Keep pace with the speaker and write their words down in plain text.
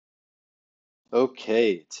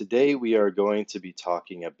Okay, today we are going to be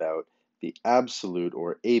talking about the absolute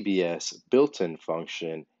or ABS built-in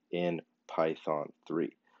function in Python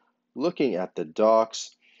 3. Looking at the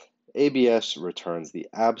docs, ABS returns the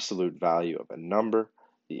absolute value of a number.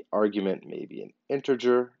 The argument may be an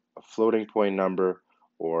integer, a floating point number,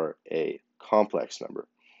 or a complex number.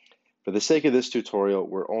 For the sake of this tutorial,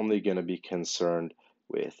 we're only going to be concerned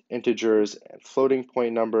with integers and floating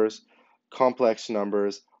point numbers. Complex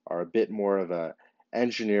numbers are a bit more of a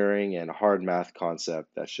engineering and hard math concept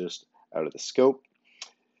that's just out of the scope.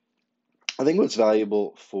 I think what's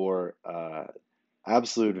valuable for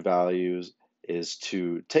absolute values is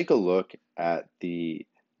to take a look at the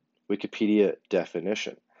Wikipedia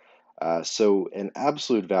definition. So an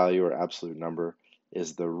absolute value or absolute number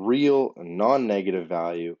is the real non-negative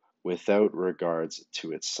value without regards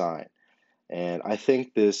to its sign. And I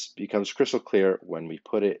think this becomes crystal clear when we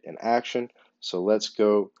put it in action. So let's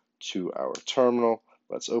go to our terminal.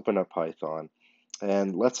 Let's open up Python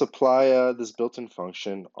and let's apply this built-in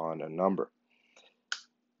function on a number.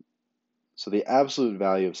 So the absolute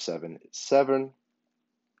value of 7 is 7.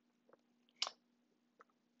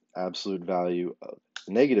 Absolute value of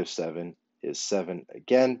 -7 is 7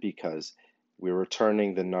 again because we're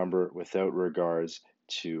returning the number without regards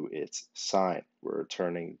to its sign. We're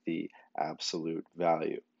returning the absolute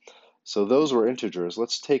value. So those were integers.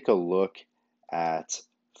 Let's take a look at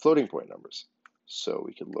floating point numbers. So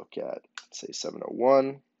we could look at, say,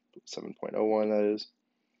 701, 7.01 that is.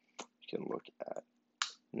 You can look at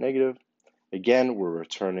negative. Again, we're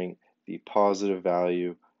returning the positive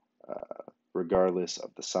value regardless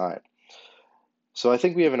of the sign. So I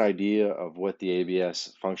think we have an idea of what the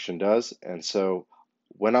ABS function does. And so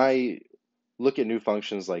when I look at new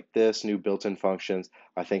functions like this, new built-in functions,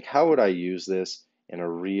 I think, how would I use this in a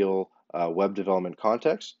real web development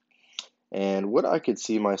context? And what I could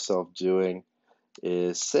see myself doing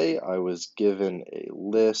is, say I was given a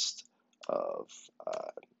list of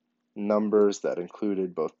numbers that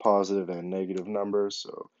included both positive and negative numbers.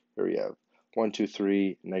 So here we have 1, 2,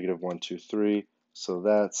 3, -1, 2, 3. So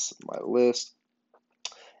that's my list.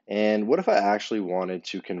 And what if I actually wanted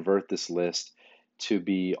to convert this list to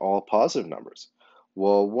be all positive numbers?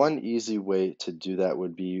 Well, one easy way to do that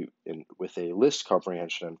would be with a list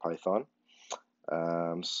comprehension in Python.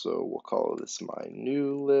 So we'll call this my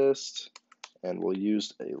new list, and we'll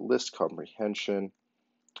use a list comprehension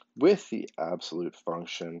with the absolute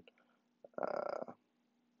function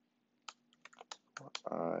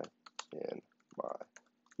I in my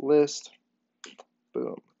list.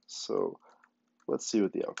 Boom. So let's see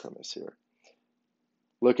what the outcome is here.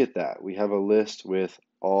 Look at that. We have a list with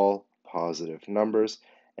all positive numbers,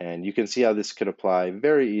 and you can see how this could apply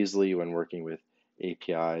very easily when working with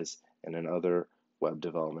APIs and in other web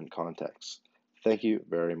development contexts. Thank you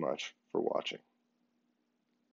very much for watching.